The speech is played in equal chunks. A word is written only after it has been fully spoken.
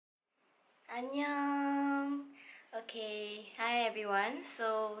Annyeong! Okay, hi everyone.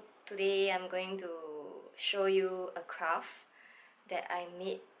 So today I'm going to show you a craft that I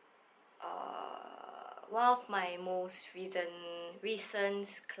made. One of my most recent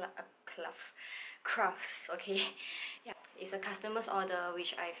crafts. Okay, yeah, it's a customer's order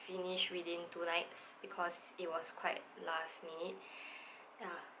which I finished within 2 nights because it was quite last minute.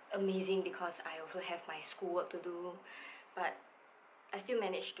 Yeah, amazing because I also have my schoolwork to do, but I still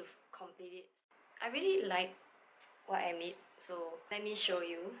managed to complete it. I really like what I made, so let me show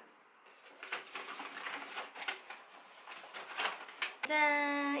you.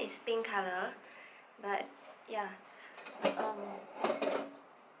 Ta-da! It's pink color, but yeah,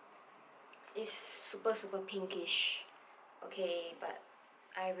 it's super pinkish. Okay, but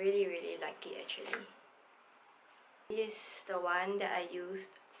I really like it actually. This is the one that I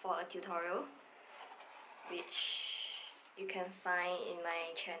used for a tutorial, which you can find in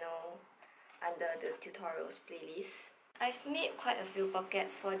my channel under the tutorials playlist. I've made quite a few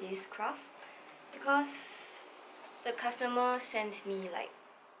pockets for this craft because the customer sends me like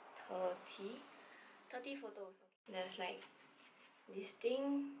 30 photos. There's like this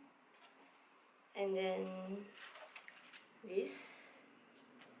thing, and then this.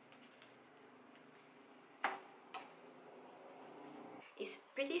 It's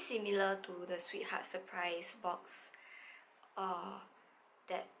pretty similar to the Sweetheart Surprise box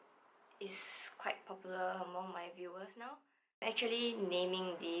that is quite popular among my viewers now. I'm actually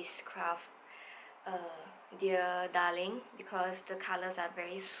naming this craft Dear Darling because the colors are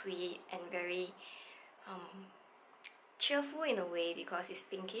very sweet and very cheerful in a way because it's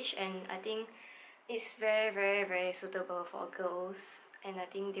pinkish, and I think it's very suitable for girls, and I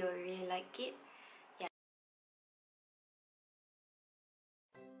think they will really like it.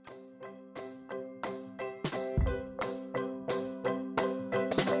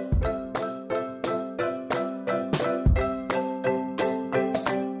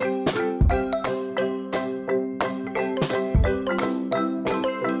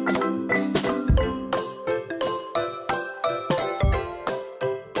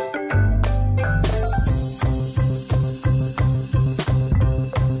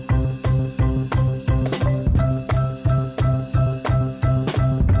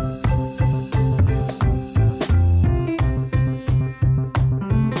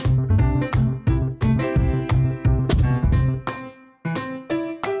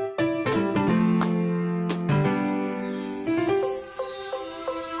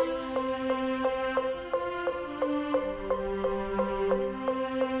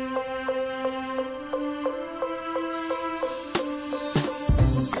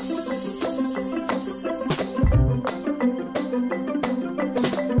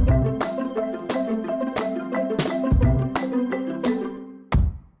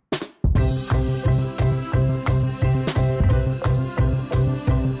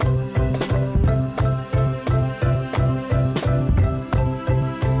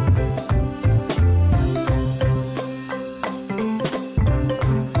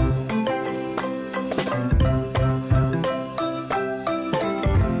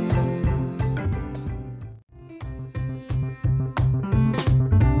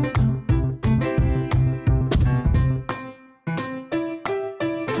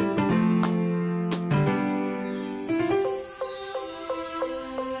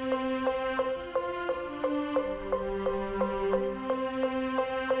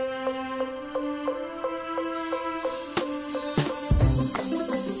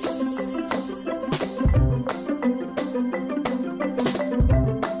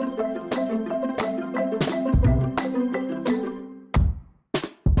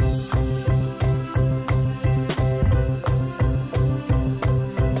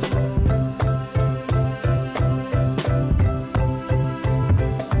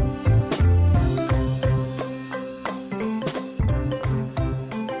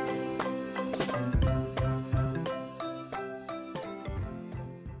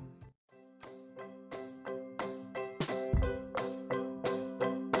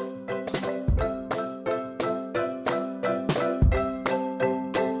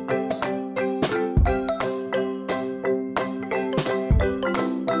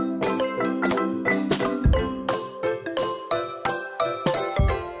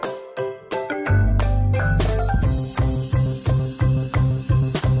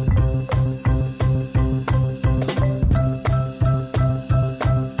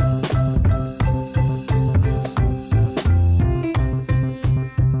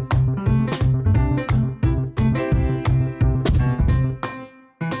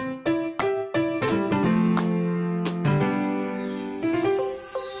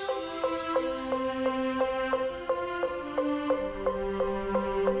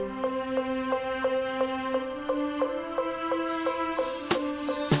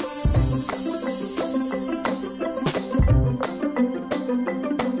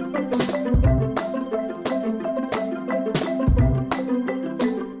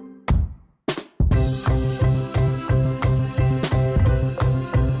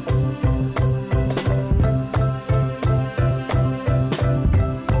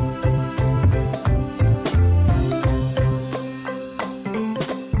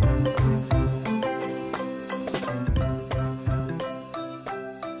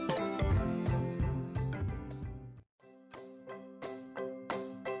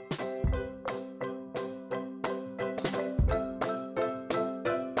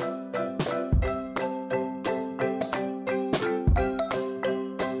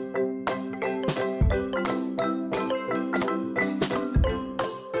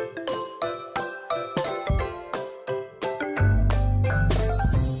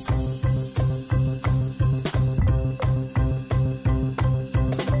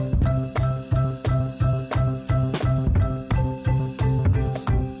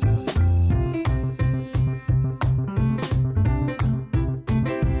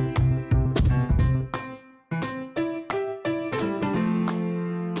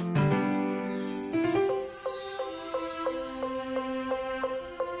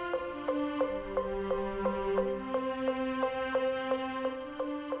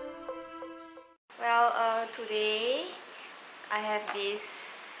 have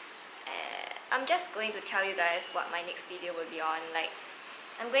this. I'm just going to tell you guys what my next video will be on. Like,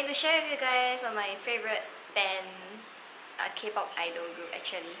 I'm going to share with you guys on my favorite band, K-pop idol group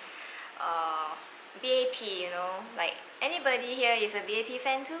actually. BAP, you know, like anybody here is a BAP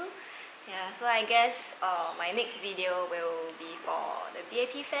fan too? Yeah, so I guess my next video will be for the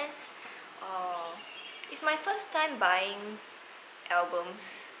BAP fans. It's my first time buying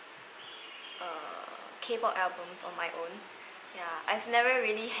albums, K-pop albums on my own. Yeah, I've never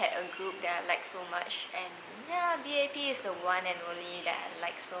really had a group that I like so much, and yeah, BAP is the one and only that I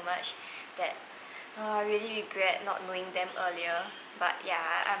like so much that I really regret not knowing them earlier. But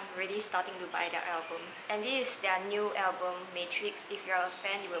yeah, I'm really starting to buy their albums, and this is their new album, Matrix. If you're a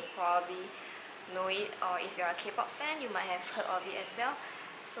fan, you will probably know it, or if you're a K-pop fan, you might have heard of it as well.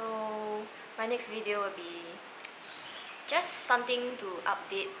 So my next video will be just something to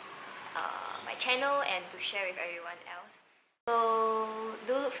update my channel and to share with everyone else. So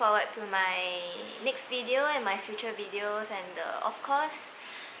do look forward to my next video and my future videos, and of course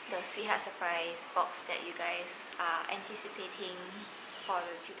the sweetheart surprise box that you guys are anticipating for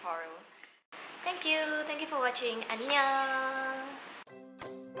the tutorial. Thank you for watching. 안녕.